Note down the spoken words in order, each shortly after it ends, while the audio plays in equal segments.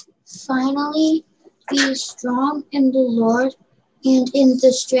Finally, be strong in the Lord and in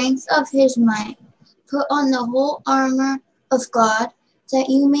the strength of his might. Put on the whole armor of God, that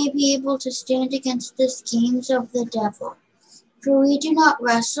you may be able to stand against the schemes of the devil. For we do not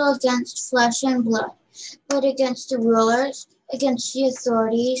wrestle against flesh and blood, but against the rulers, against the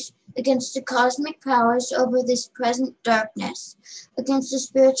authorities, against the cosmic powers over this present darkness, against the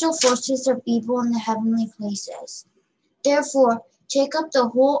spiritual forces of evil in the heavenly places. Therefore, take up the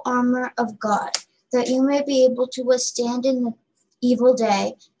whole armor of God, that you may be able to withstand in the evil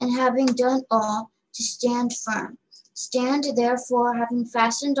day, and having done all, to stand firm. Stand therefore, having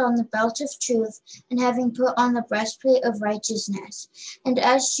fastened on the belt of truth, and having put on the breastplate of righteousness, and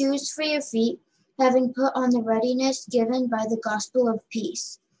as shoes for your feet, having put on the readiness given by the gospel of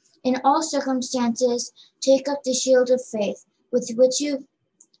peace. In all circumstances, take up the shield of faith, with which you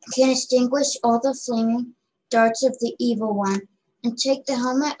can extinguish all the flaming darts of the evil one, and take the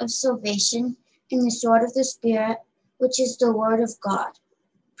helmet of salvation and the sword of the Spirit, which is the word of God,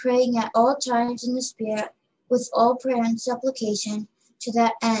 praying at all times in the Spirit, with all prayer and supplication. To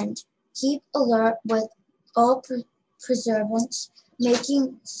that end, keep alert with all perseverance,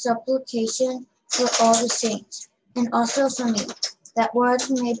 making supplication for all the saints, and also for me, that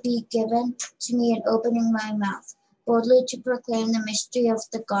words may be given to me in opening my mouth, boldly to proclaim the mystery of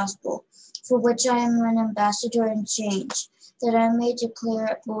the gospel, for which I am an ambassador in chains, that I may declare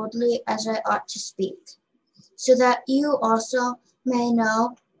it boldly as I ought to speak, so that you also may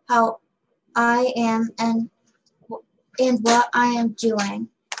know how I am and what I am doing.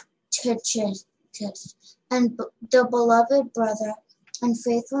 Tychicus, and the beloved brother and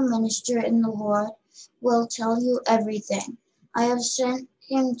faithful minister in the Lord, will tell you everything. I have sent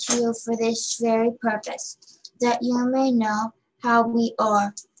him to you for this very purpose, that you may know how we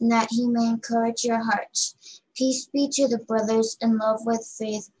are, and that he may encourage your hearts. Peace be to the brothers, and love with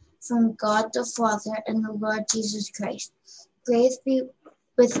faith from God the Father and the Lord Jesus Christ. Grace be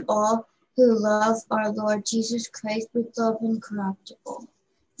with all who love our Lord Jesus Christ with love incorruptible.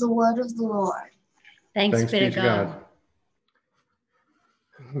 The word of the Lord. Thanks be to God.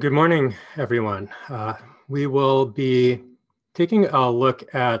 Good morning, everyone. We will be taking a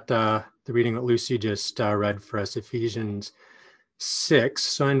look at the reading that Lucy just read for us, Ephesians 6.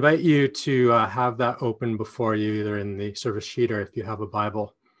 So I invite you to have that open before you, either in the service sheet or if you have a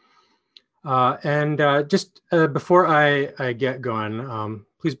Bible. Just before I get going,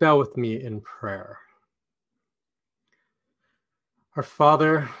 please bow with me in prayer. Our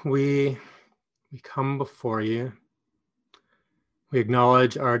Father, we come before you. We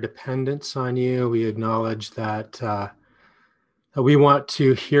acknowledge our dependence on you. We acknowledge that we want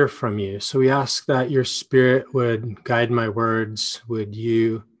to hear from you. So we ask that your Spirit would guide my words. Would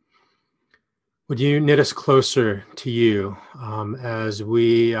you knit us closer to you as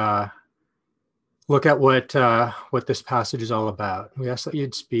we look at what this passage is all about. We ask that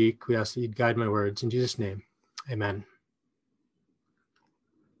you'd speak. We ask that you'd guide my words. In Jesus' name, amen.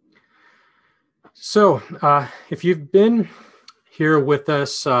 So if you've been here with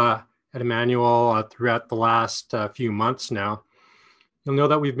us at Emmanuel throughout the last few months now, you'll know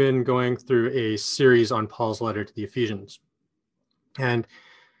that we've been going through a series on Paul's letter to the Ephesians. And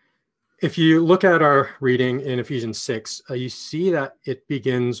if you look at our reading in Ephesians 6, you see that it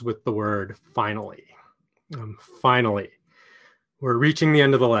begins with the word finally. Finally, we're reaching the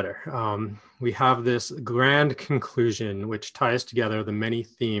end of the letter. We have this grand conclusion which ties together the many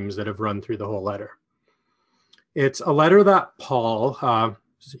themes that have run through the whole letter. It's a letter that Paul,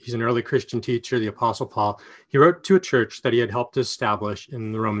 he's an early Christian teacher, the Apostle Paul, he wrote to a church that he had helped establish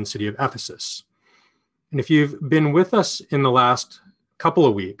in the Roman city of Ephesus. And if you've been with us in the last couple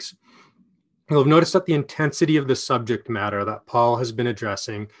of weeks, you'll have noticed that the intensity of the subject matter that Paul has been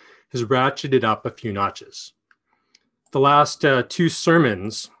addressing has ratcheted up a few notches. The last two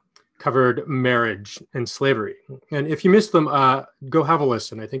sermons covered marriage and slavery. And if you missed them, go have a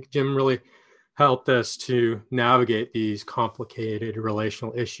listen. I think Jim really helped us to navigate these complicated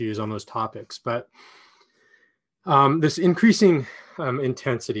relational issues on those topics. But this increasing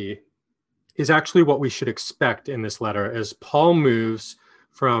intensity is actually what we should expect in this letter as Paul moves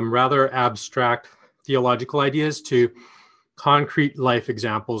from rather abstract theological ideas to concrete life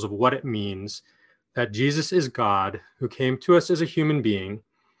examples of what it means that Jesus is God who came to us as a human being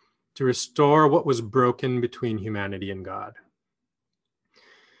to restore what was broken between humanity and God.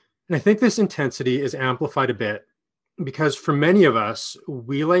 And I think this intensity is amplified a bit because for many of us,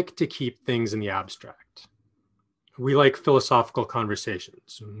 we like to keep things in the abstract. We like philosophical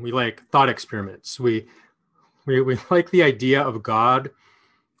conversations. We like thought experiments. We like the idea of God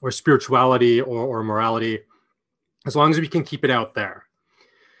or spirituality or morality, as long as we can keep it out there.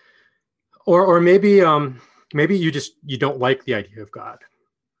 Or maybe maybe you don't like the idea of God.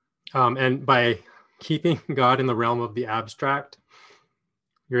 And by keeping God in the realm of the abstract,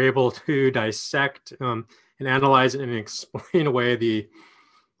 you're able to dissect and analyze and explain away the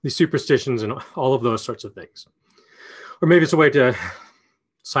superstitions and all of those sorts of things. Or maybe it's a way to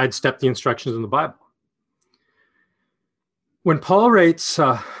sidestep the instructions in the Bible. When Paul writes,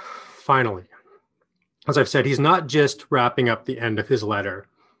 finally, as I've said, he's not just wrapping up the end of his letter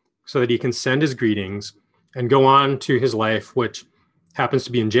so that he can send his greetings and go on to his life, which happens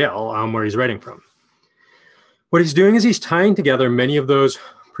to be in jail, where he's writing from. What he's doing is he's tying together many of those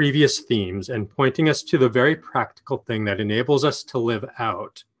previous themes and pointing us to the very practical thing that enables us to live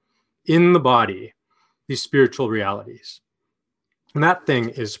out in the body these spiritual realities. And that thing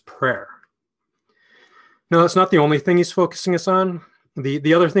is prayer. Now, that's not the only thing he's focusing us on.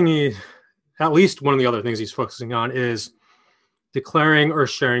 The other thing at least one of the other things he's focusing on is declaring or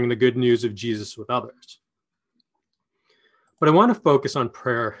sharing the good news of Jesus with others. But I want to focus on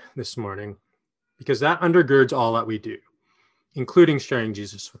prayer this morning because that undergirds all that we do, including sharing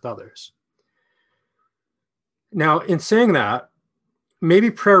Jesus with others. Now, in saying that,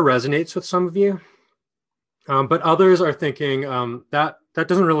 maybe prayer resonates with some of you, but others are thinking that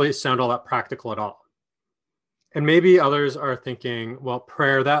doesn't really sound all that practical at all. And maybe others are thinking, well,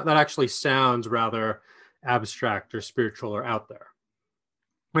 prayer, that actually sounds rather abstract or spiritual or out there.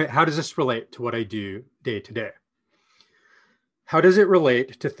 Wait, how does this relate to what I do day to day? How does it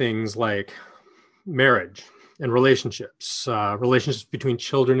relate to things like marriage and relationships, relationships between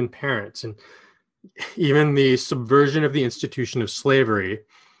children and parents, and even the subversion of the institution of slavery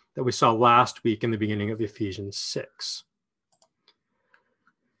that we saw last week in the beginning of Ephesians 6?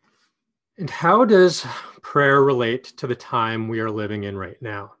 And how does prayer relate to the time we are living in right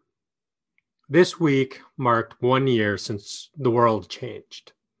now? This week marked 1 year since the world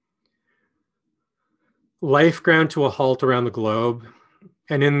changed. Life ground to a halt around the globe,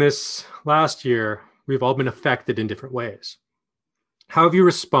 and in this last year, we've all been affected in different ways. How have you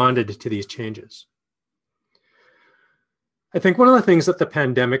responded to these changes? I think one of the things that the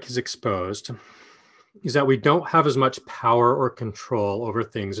pandemic has exposed is that we don't have as much power or control over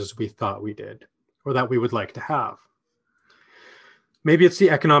things as we thought we did, or that we would like to have. Maybe it's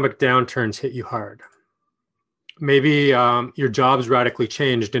the economic downturns hit you hard. Maybe your job's radically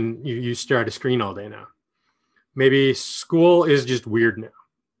changed and you stare at a screen all day now. Maybe school is just weird now.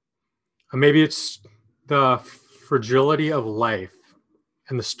 Or maybe it's the fragility of life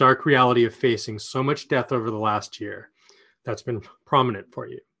and the stark reality of facing so much death over the last year that's been prominent for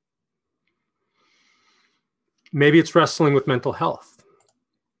you. Maybe it's wrestling with mental health.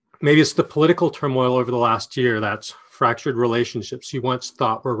 Maybe it's the political turmoil over the last year that's fractured relationships you once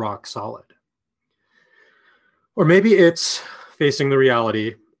thought were rock solid. Or maybe it's facing the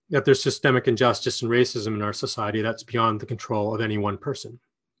reality that there's systemic injustice and racism in our society that's beyond the control of any one person.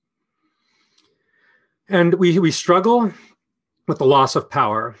 And we struggle with the loss of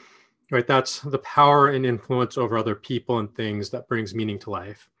power, right? That's the power and influence over other people and things that brings meaning to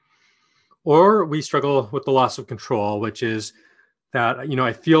life. Or we struggle with the loss of control, which is that,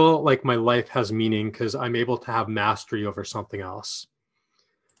 I feel like my life has meaning because I'm able to have mastery over something else.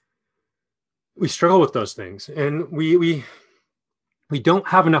 We struggle with those things, and we don't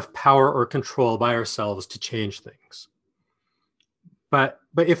have enough power or control by ourselves to change things. But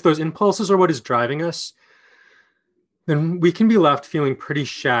if those impulses are what is driving us, then we can be left feeling pretty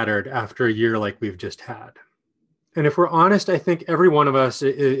shattered after a year like we've just had. And if we're honest, I think every one of us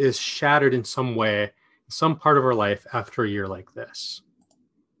is shattered in some way, in some part of our life after a year like this.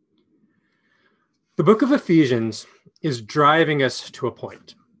 The book of Ephesians is driving us to a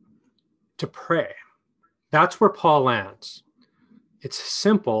point, to pray. That's where Paul lands. It's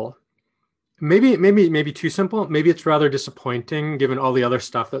simple, maybe too simple. Maybe it's rather disappointing given all the other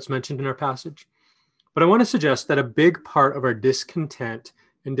stuff that's mentioned in our passage. But I want to suggest that a big part of our discontent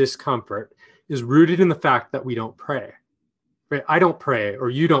and discomfort is rooted in the fact that we don't pray. Right? I don't pray, or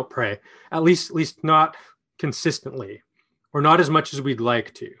you don't pray, at least not consistently, or not as much as we'd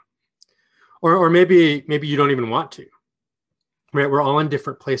like to. Or maybe you don't even want to. Right? We're all in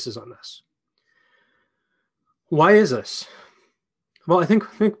different places on this. Why is this? Well, I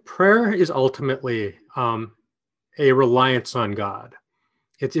think prayer is ultimately a reliance on God.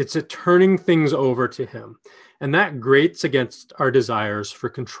 It's a turning things over to him. And that grates against our desires for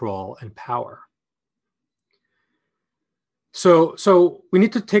control and power. So we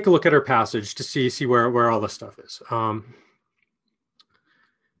need to take a look at our passage to see where all this stuff is.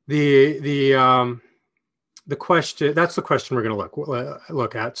 The question, that's the question we're going to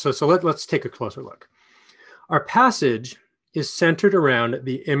look at. So let's take a closer look. Our passage is centered around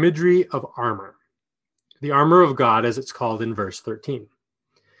the imagery of armor, the armor of God, as it's called in verse 13.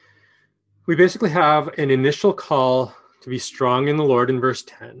 We basically have an initial call to be strong in the Lord in verse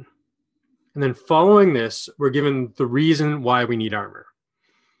 10. And then following this, we're given the reason why we need armor.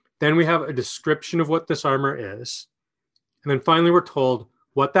 Then we have a description of what this armor is. And then finally, we're told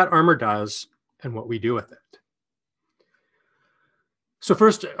what that armor does and what we do with it. So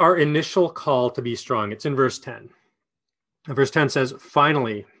first, our initial call to be strong. It's in verse 10. And verse 10 says,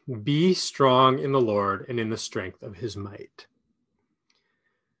 "Finally, be strong in the Lord and in the strength of his might."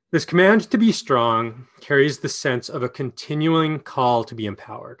 This command to be strong carries the sense of a continuing call to be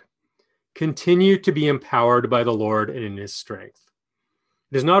empowered. Continue to be empowered by the Lord and in his strength.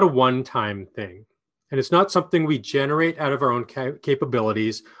 It is not a one-time thing, and it's not something we generate out of our own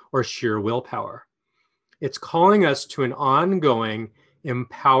capabilities or sheer willpower. It's calling us to an ongoing,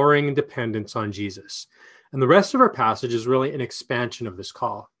 empowering dependence on Jesus. And the rest of our passage is really an expansion of this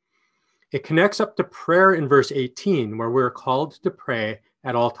call. It connects up to prayer in verse 18, where we're called to pray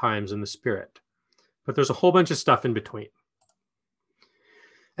at all times in the Spirit. But there's a whole bunch of stuff in between.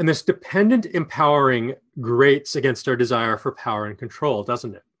 And this dependent empowering grates against our desire for power and control,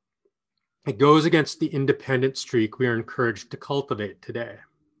 doesn't it? It goes against the independent streak we are encouraged to cultivate today.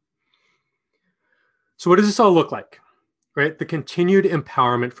 So what does this all look like, right? The continued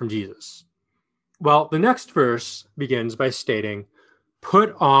empowerment from Jesus. Well, the next verse begins by stating,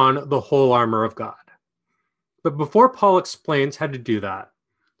 "Put on the whole armor of God." But before Paul explains how to do that,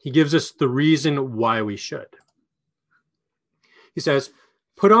 he gives us the reason why we should. He says,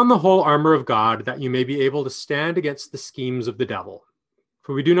 "Put on the whole armor of God that you may be able to stand against the schemes of the devil.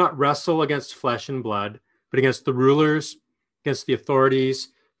 For we do not wrestle against flesh and blood, but against the rulers, against the authorities,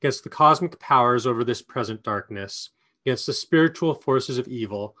 against the cosmic powers over this present darkness, against the spiritual forces of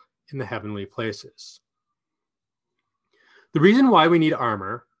evil in the heavenly places." The reason why we need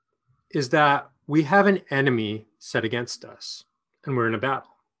armor is that we have an enemy set against us, and we're in a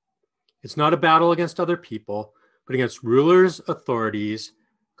battle. It's not a battle against other people, but against rulers, authorities,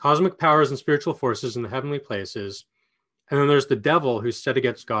 cosmic powers, and spiritual forces in the heavenly places. And then there's the devil who's set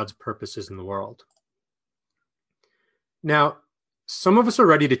against God's purposes in the world. Now, some of us are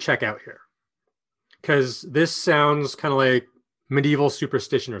ready to check out here, because this sounds kind of like medieval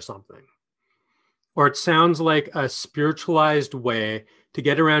superstition or something. Or it sounds like a spiritualized way to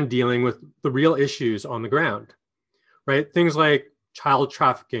get around dealing with the real issues on the ground, right? Things like child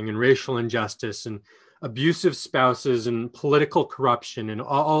trafficking and racial injustice and abusive spouses and political corruption and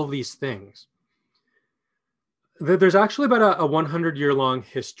all these things. There's actually about a 100-year-long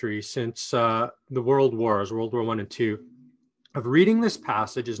history since the World Wars, World War I and II, of reading this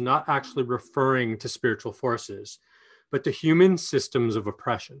passage is not actually referring to spiritual forces, but to human systems of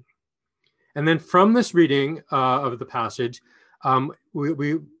oppression. And then from this reading of the passage,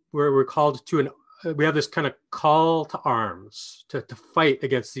 we're called to we have this kind of call to arms to fight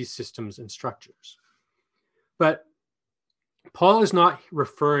against these systems and structures. But Paul is not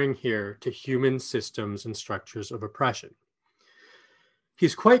referring here to human systems and structures of oppression.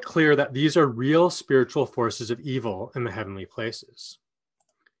 He's quite clear that these are real spiritual forces of evil in the heavenly places.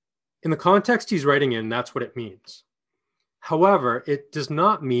 In the context he's writing in, that's what it means. However, it does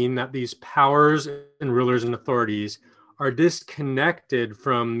not mean that these powers and rulers and authorities are disconnected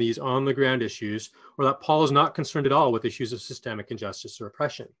from these on-the-ground issues, or that Paul is not concerned at all with issues of systemic injustice or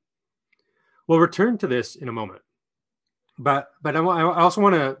oppression. We'll return to this in a moment. But I also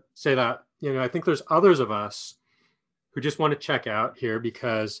want to say that, I think there's others of us who just want to check out here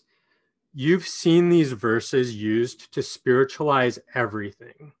because you've seen these verses used to spiritualize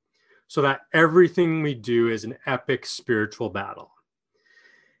everything, so that everything we do is an epic spiritual battle.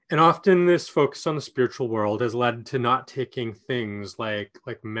 And often this focus on the spiritual world has led to not taking things like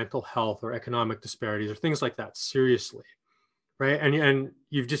mental health or economic disparities or things like that seriously, right? And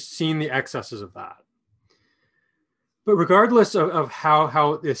you've just seen the excesses of that. But regardless of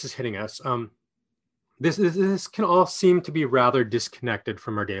how this is hitting us, this can all seem to be rather disconnected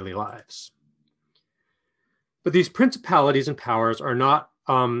from our daily lives. But these principalities and powers are not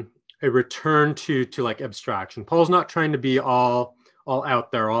a return to like abstraction. Paul's not trying to be all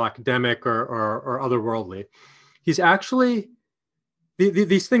out there, all academic or otherworldly. He's actually,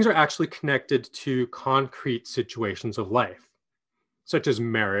 these things are actually connected to concrete situations of life, such as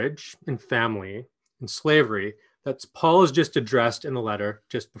marriage and family and slavery, that Paul has just addressed in the letter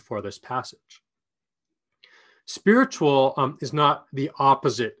just before this passage. Spiritual is not the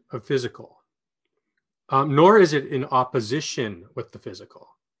opposite of physical, nor is it in opposition with the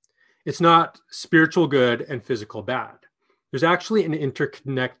physical. It's not spiritual good and physical bad. There's actually an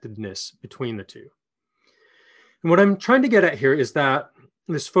interconnectedness between the two. And what I'm trying to get at here is that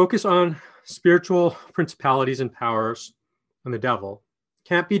this focus on spiritual principalities and powers and the devil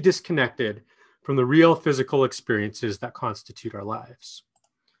can't be disconnected from the real physical experiences that constitute our lives.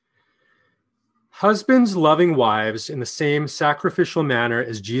 Husbands loving wives in the same sacrificial manner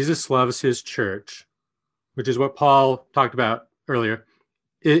as Jesus loves his church, which is what Paul talked about earlier,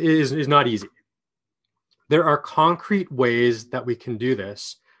 is not easy. There are concrete ways that we can do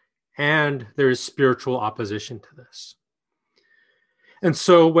this, and there is spiritual opposition to this. And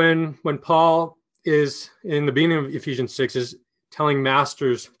so when Paul is, in the beginning of Ephesians 6, is telling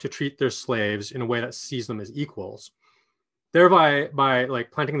masters to treat their slaves in a way that sees them as equals, thereby by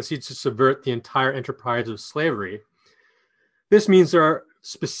like planting the seeds to subvert the entire enterprise of slavery, this means there are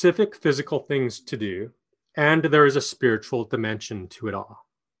specific physical things to do, and there is a spiritual dimension to it all.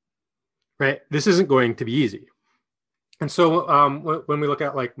 Right? This isn't going to be easy. And so when we look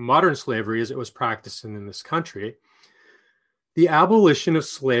at like modern slavery as it was practiced in this country, the abolition of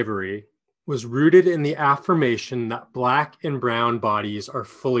slavery was rooted in the affirmation that Black and brown bodies are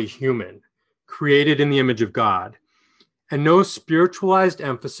fully human, created in the image of God, and no spiritualized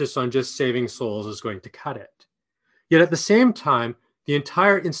emphasis on just saving souls is going to cut it. Yet at the same time, the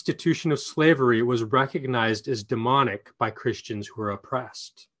entire institution of slavery was recognized as demonic by Christians who were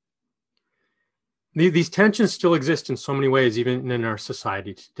oppressed. These tensions still exist in so many ways, even in our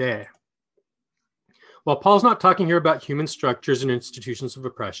society today. While Paul's not talking here about human structures and institutions of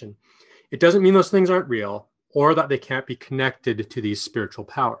oppression, it doesn't mean those things aren't real or that they can't be connected to these spiritual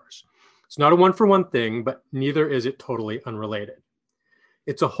powers. It's not a one-for-one thing, but neither is it totally unrelated.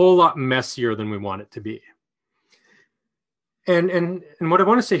 It's a whole lot messier than we want it to be. And what I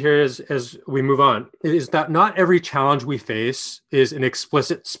want to say here is, as we move on, is that not every challenge we face is an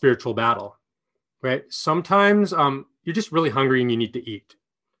explicit spiritual battle. Right? Sometimes you're just really hungry and you need to eat.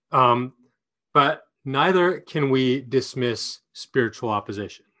 But neither can we dismiss spiritual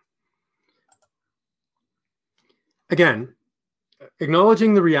opposition. Again,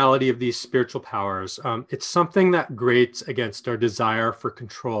 acknowledging the reality of these spiritual powers, it's something that grates against our desire for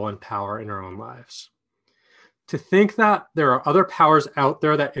control and power in our own lives. To think that there are other powers out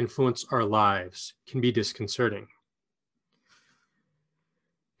there that influence our lives can be disconcerting.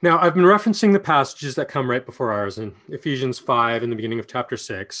 Now, I've been referencing the passages that come right before ours in Ephesians 5 in the beginning of chapter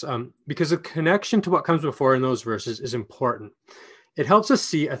 6, because the connection to what comes before in those verses is important. It helps us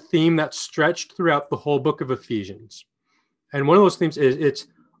see a theme that's stretched throughout the whole book of Ephesians. And one of those themes is it's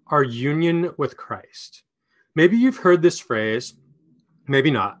our union with Christ. Maybe you've heard this phrase, maybe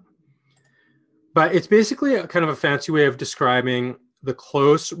not. But it's basically a kind of a fancy way of describing the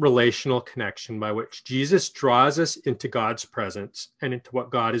close relational connection by which Jesus draws us into God's presence and into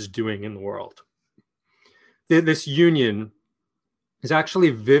what God is doing in the world. This union is actually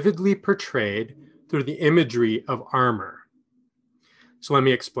vividly portrayed through the imagery of armor. So let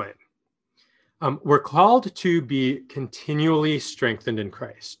me explain. We're called to be continually strengthened in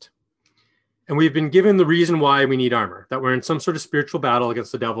Christ. And we've been given the reason why we need armor, that we're in some sort of spiritual battle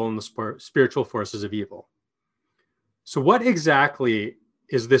against the devil and the spiritual forces of evil. So what exactly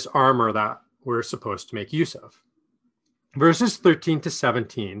is this armor that we're supposed to make use of? Verses 13 to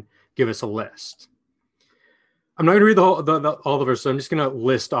 17 give us a list. I'm not going to read all the verses. I'm just going to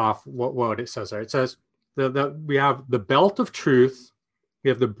list off what it says there. It says that we have the belt of truth, we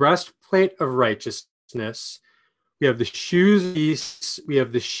have the breastplate of righteousness, we have the shoes of peace, we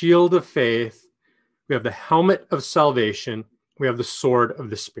have the shield of faith, we have the helmet of salvation, we have the sword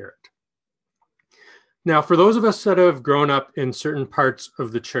of the Spirit. Now, for those of us that have grown up in certain parts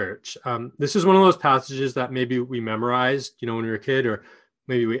of the church, this is one of those passages that maybe we memorized, when we were a kid, or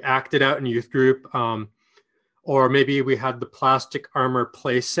maybe we acted out in youth group, or maybe we had the plastic armor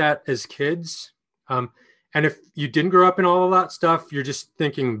play set as kids. And if you didn't grow up in all of that stuff, you're just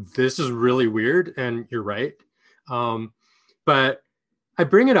thinking, this is really weird, and you're right. But I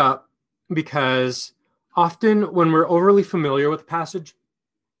bring it up because often when we're overly familiar with the passage,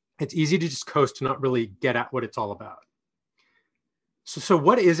 it's easy to just coast and not really get at what it's all about. So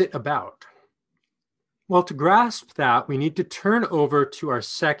what is it about? Well, to grasp that, we need to turn over to our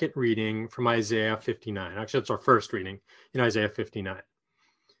second reading from Isaiah 59. Actually, it's our first reading in Isaiah 59.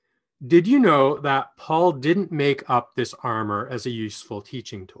 Did you know that Paul didn't make up this armor as a useful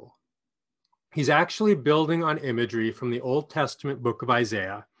teaching tool? He's actually building on imagery from the Old Testament book of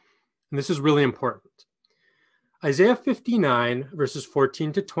Isaiah, and this is really important. Isaiah 59, verses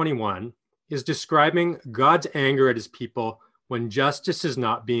 14 to 21, is describing God's anger at his people when justice is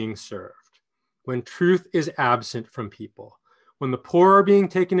not being served, when truth is absent from people, when the poor are being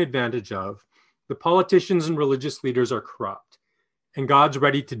taken advantage of, the politicians and religious leaders are corrupt, and God's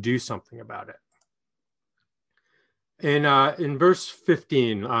ready to do something about it. In verse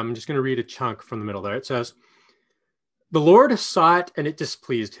 15, I'm just going to read a chunk from the middle there. It says, "The Lord saw it, and it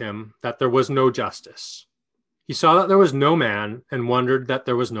displeased him that there was no justice. He saw that there was no man, and wondered that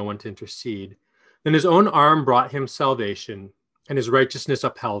there was no one to intercede. Then his own arm brought him salvation, and his righteousness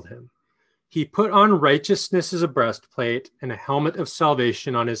upheld him. He put on righteousness as a breastplate, and a helmet of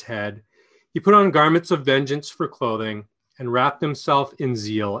salvation on his head. He put on garments of vengeance for clothing, and wrapped himself in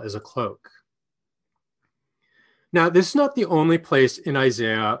zeal as a cloak." Now, this is not the only place in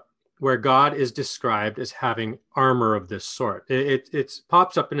Isaiah where God is described as having armor of this sort. It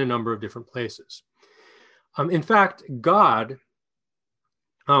pops up in a number of different places. In fact, God,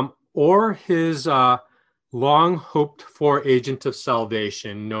 or his long hoped for agent of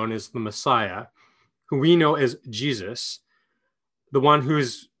salvation known as the Messiah, who we know as Jesus, the one who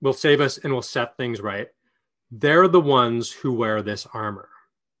will save us and will set things right, they're the ones who wear this armor.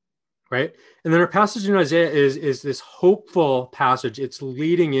 Right? And then our passage in Isaiah is this hopeful passage. It's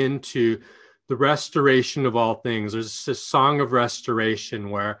leading into the restoration of all things. There's this song of restoration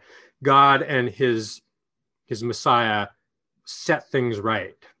where God and his Messiah set things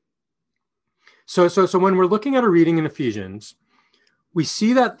right. So when we're looking at a reading in Ephesians, we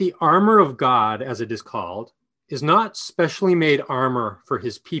see that the armor of God, as it is called, is not specially made armor for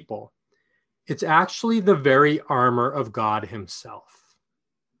his people. It's actually the very armor of God himself.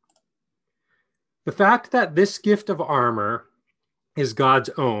 The fact that this gift of armor is God's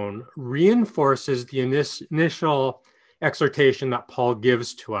own reinforces the initial exhortation that Paul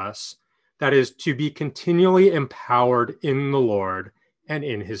gives to us, that is, to be continually empowered in the Lord and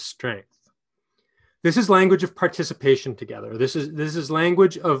in his strength. This is language of participation together. This is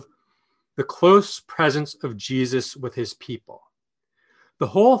language of the close presence of Jesus with his people. The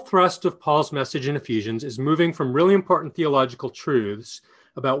whole thrust of Paul's message in Ephesians is moving from really important theological truths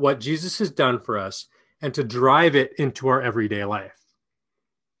about what Jesus has done for us and to drive it into our everyday life.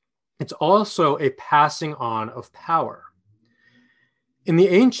 It's also a passing on of power. In the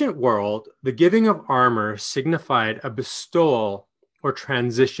ancient world, the giving of armor signified a bestowal or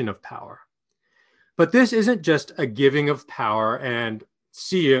transition of power. But this isn't just a giving of power and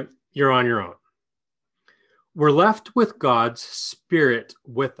see you, you're on your own. We're left with God's Spirit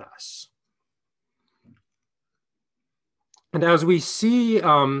with us. And as we see,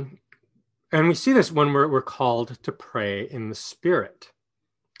 and we see this when we're called to pray in the Spirit.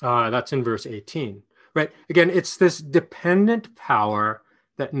 That's in verse 18, right? Again, it's this dependent power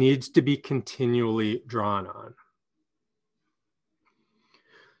that needs to be continually drawn on.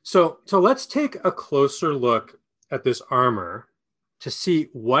 So let's take a closer look at this armor to see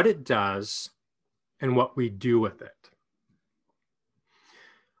what it does and what we do with it.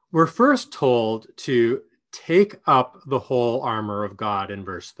 We're first told to take up the whole armor of God in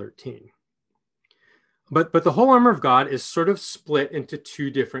verse 13. But the whole armor of God is sort of split into two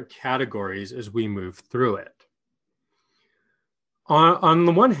different categories as we move through it. On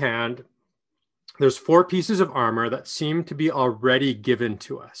the one hand, there's 4 pieces of armor that seem to be already given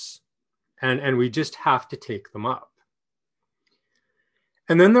to us, and we just have to take them up.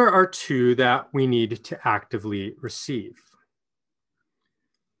 And then there are 2 that we need to actively receive.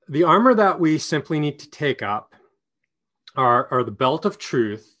 The armor that we simply need to take up are the belt of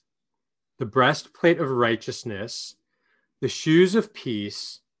truth, the breastplate of righteousness, the shoes of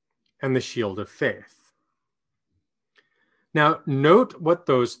peace, and the shield of faith. Now, note what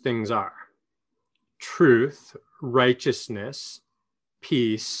those things are: truth, righteousness,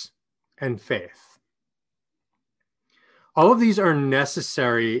 peace, and faith. All of these are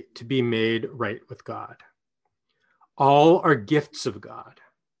necessary to be made right with God. All are gifts of God.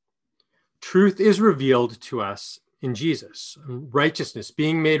 Truth is revealed to us in Jesus. Righteousness,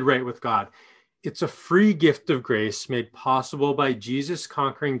 being made right with God. It's a free gift of grace made possible by Jesus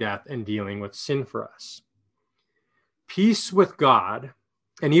conquering death and dealing with sin for us. Peace with God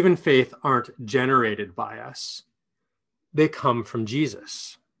and even faith aren't generated by us. They come from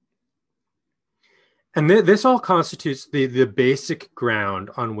Jesus. And this all constitutes the basic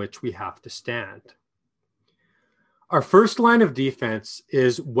ground on which we have to stand. Our first line of defense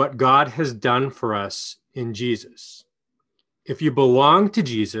is what God has done for us in Jesus. If you belong to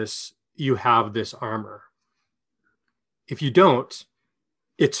Jesus, you have this armor. If you don't,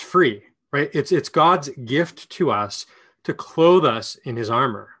 it's free, right? It's God's gift to us to clothe us in his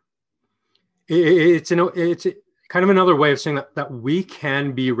armor. It's kind of another way of saying that we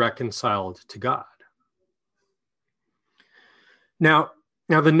can be reconciled to God. Now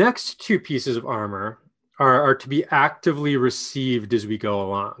the next 2 pieces of armor are to be actively received as we go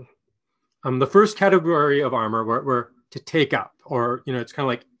along. The first category of armor we're to take up, or it's kind of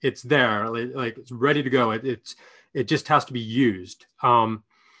like it's there, like it's ready to go. It's It just has to be used. And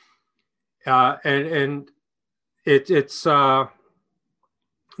it's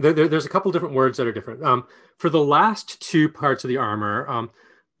there's a couple different words that are different. For the last two parts of the armor,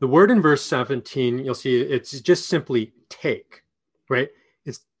 the word in verse 17, you'll see it's just simply take, right?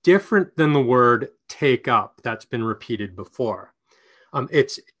 It's different than the word take up that's been repeated before.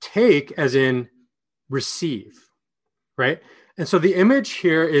 It's take as in receive, right? And so the image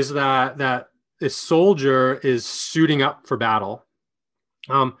here is that this soldier is suiting up for battle.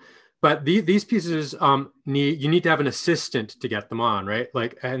 But these pieces you need to have an assistant to get them on, right?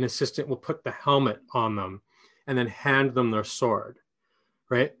 Like an assistant will put the helmet on them and then hand them their sword,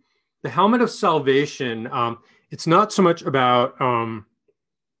 right? The helmet of salvation, it's not so much about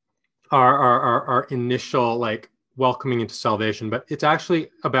our initial like welcoming into salvation, but it's actually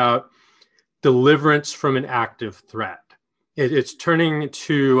about deliverance from an active threat. It's turning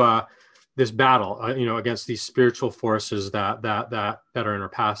to this battle, against these spiritual forces that are in our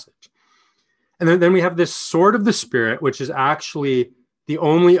passage. And then we have this sword of the Spirit, which is actually the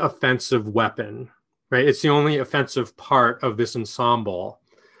only offensive weapon, right? It's the only offensive part of this ensemble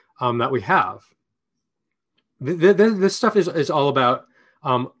that we have. This stuff is all about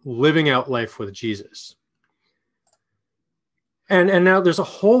living out life with Jesus. And now there's a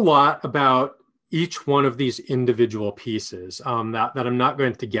whole lot about each one of these individual pieces that I'm not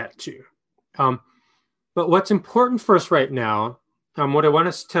going to get to. But what's important for us right now, what I want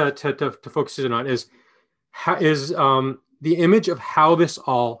us to focus in on is the image of how this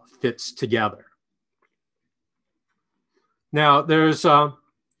all fits together. Now, there's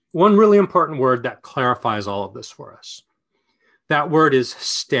one really important word that clarifies all of this for us. That word is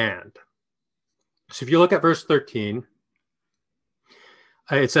stand. So if you look at verse 13,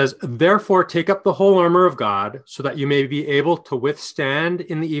 it says, "Therefore take up the whole armor of God, so that you may be able to withstand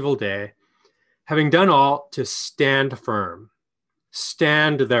in the evil day, having done all, to stand firm."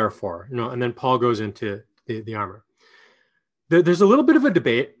 Stand therefore, and then Paul goes into the armor. There's a little bit of a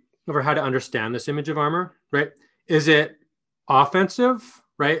debate over how to understand this image of armor, right? Is it offensive,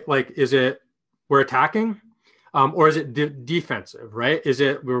 right? Like, is it we're attacking, or is it defensive, right? Is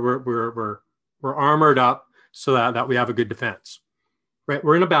it we're armored up so that we have a good defense, right?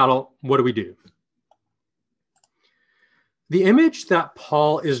 We're in a battle. What do we do? The image that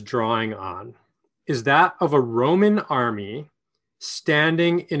Paul is drawing on is that of a Roman army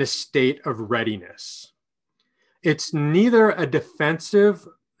standing in a state of readiness. It's neither a defensive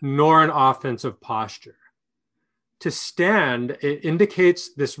nor an offensive posture. To stand, it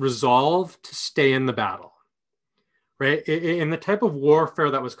indicates this resolve to stay in the battle, right? In the type of warfare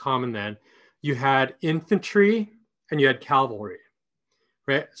that was common then, you had infantry and you had cavalry,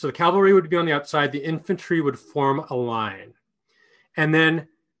 right? So the cavalry would be on the outside, the infantry would form a line. And then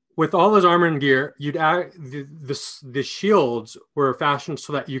with all his armor and gear, the shields were fashioned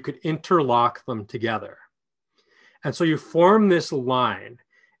so that you could interlock them together. And so you form this line.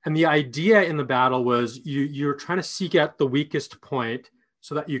 And the idea in the battle was you're trying to seek out the weakest point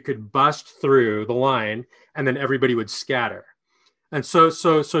so that you could bust through the line and then everybody would scatter. And so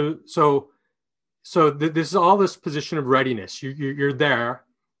this is all this position of readiness. You're there.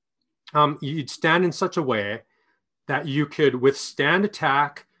 You'd stand in such a way that you could withstand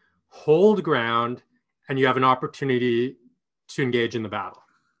attack, hold ground, and you have an opportunity to engage in the battle.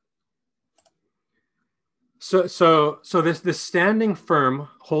 So this standing firm,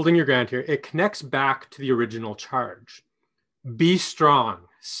 holding your ground here, it connects back to the original charge. Be strong,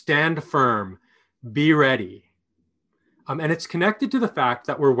 stand firm, be ready. And it's connected to the fact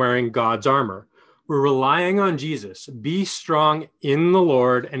that we're wearing God's armor. We're relying on Jesus. Be strong in the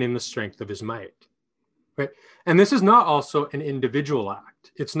Lord and in the strength of his might. Right? And this is not also an individual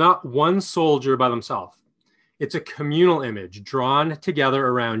act. It's not one soldier by themselves. It's a communal image drawn together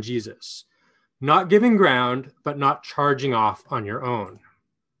around Jesus. Not giving ground, but not charging off on your own.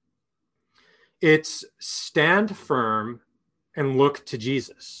 It's stand firm and look to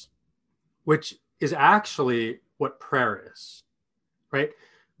Jesus, which is actually what prayer is, right?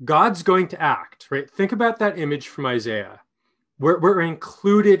 God's going to act, right? Think about that image from Isaiah. We're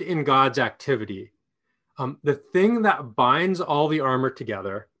included in God's activity. The thing that binds all the armor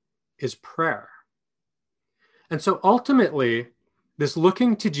together is prayer. And so ultimately, this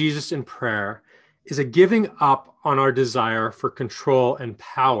looking to Jesus in prayer is a giving up on our desire for control and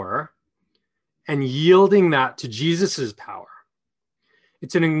power and yielding that to Jesus's power.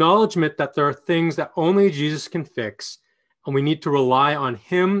 It's an acknowledgement that there are things that only Jesus can fix, and we need to rely on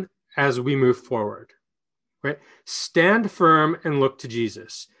him as we move forward, right? Stand firm and look to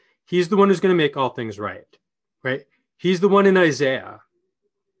Jesus. He's the one who's going to make all things right, right? He's the one in Isaiah,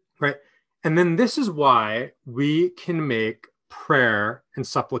 right? And then this is why we can make prayer and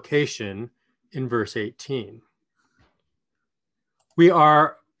supplication in verse 18. We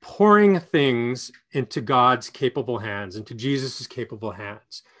are pouring things into God's capable hands, into Jesus's capable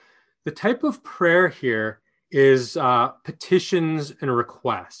hands. The type of prayer here is petitions and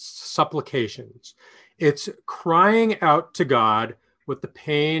requests, supplications. It's crying out to God with the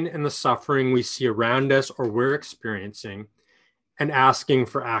pain and the suffering we see around us or we're experiencing and asking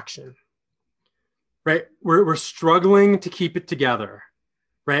for action. Right? We're struggling to keep it together.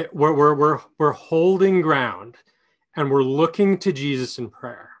 Right? We're holding ground and we're looking to Jesus in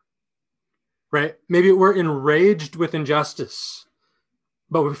prayer. Right? Maybe we're enraged with injustice,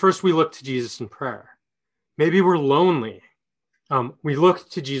 but first we look to Jesus in prayer. Maybe we're lonely. We look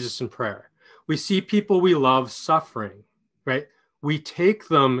to Jesus in prayer. We see people we love suffering, right? We take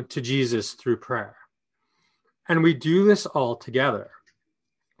them to Jesus through prayer. And we do this all together.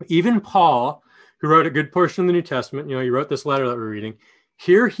 Even Paul, who wrote a good portion of the New Testament, he wrote this letter that we're reading,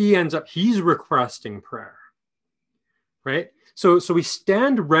 here he's requesting prayer, right? So we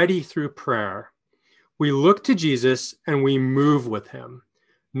stand ready through prayer. We look to Jesus and we move with him,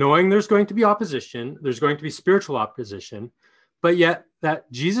 knowing there's going to be opposition, there's going to be spiritual opposition, but yet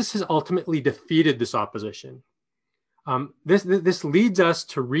that Jesus has ultimately defeated this opposition. This leads us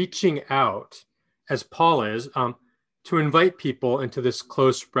to reaching out, as Paul is, to invite people into this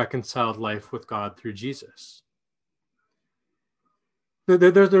close, reconciled life with God through Jesus.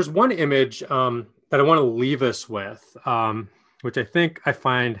 There's one image that I want to leave us with, which I think I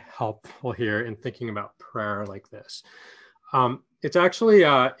find helpful here in thinking about prayer like this. It's actually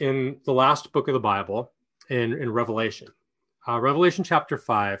in the last book of the Bible, in Revelation. Revelation chapter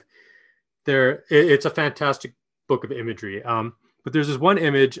 5. It's a fantastic book of imagery. But there's this one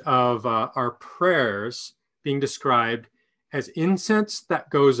image of our prayers being described as incense that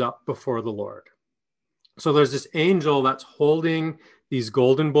goes up before the Lord. So there's this angel that's holding these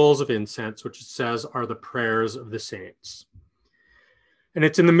golden bowls of incense, which it says are the prayers of the saints. And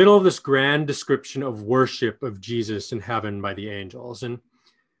it's in the middle of this grand description of worship of Jesus in heaven by the angels. And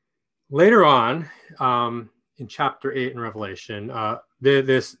later on, in chapter 8 in Revelation,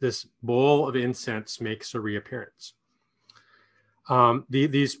 this bowl of incense makes a reappearance.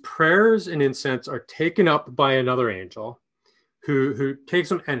 These prayers and incense are taken up by another angel who takes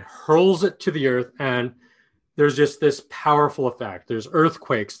them and hurls it to the earth, and there's just this powerful effect. There's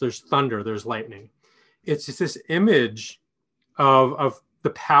earthquakes, there's thunder, there's lightning. It's just this image of the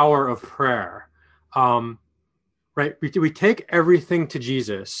power of prayer. Right? We take everything to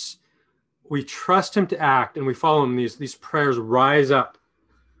Jesus. We trust him to act, and we follow him. These prayers rise up.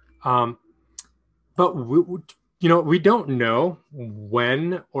 But we don't know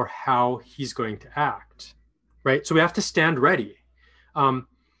when or how he's going to act, right? So we have to stand ready.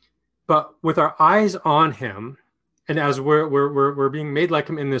 But with our eyes on him, and as we're being made like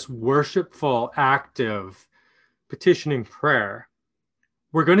him in this worshipful, active, petitioning prayer,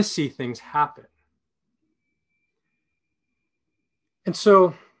 we're going to see things happen. And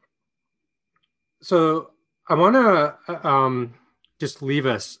so I want to just leave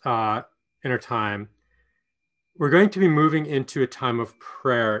us in our time. We're going to be moving into a time of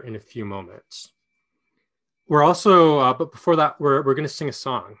prayer in a few moments. We're also, but before that, we're going to sing a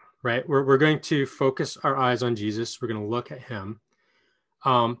song, right? We're going to focus our eyes on Jesus. We're going to look at him.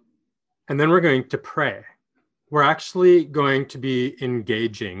 And then we're going to pray. We're actually going to be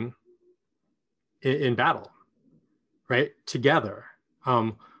engaging in battle, right? Together.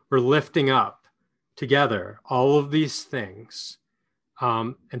 We're lifting up together all of these things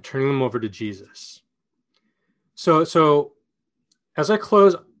and turning them over to Jesus. So as I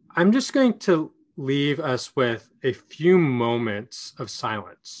close, I'm just going to leave us with a few moments of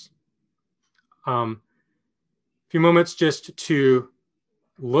silence. A few moments just to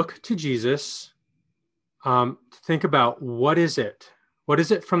look to Jesus, to think about what is it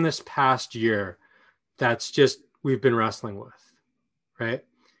from this past year that's just we've been wrestling with, right?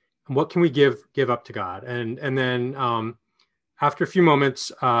 And what can we give up to God? And then after a few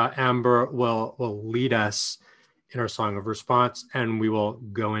moments, Amber will lead us in our song of response, and we will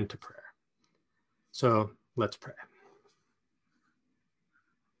go into prayer. So let's pray.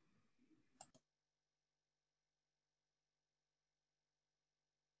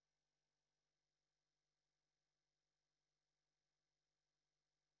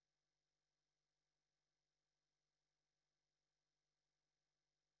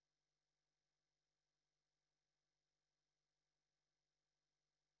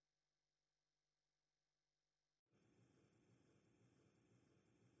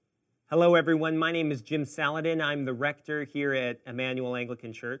 Hello, everyone. My name is Jim Saladin. I'm the rector here at Emmanuel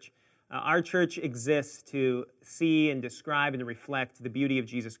Anglican Church. Our church exists to see and describe and reflect the beauty of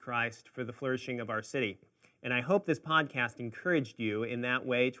Jesus Christ for the flourishing of our city. And I hope this podcast encouraged you in that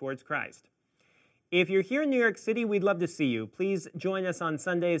way towards Christ. If you're here in New York City, we'd love to see you. Please join us on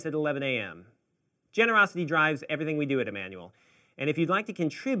Sundays at 11 a.m. Generosity drives everything we do at Emmanuel. And if you'd like to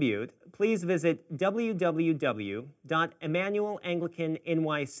contribute, please visit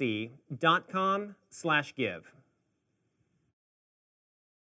www.emmanuelanglicannyc.com/give.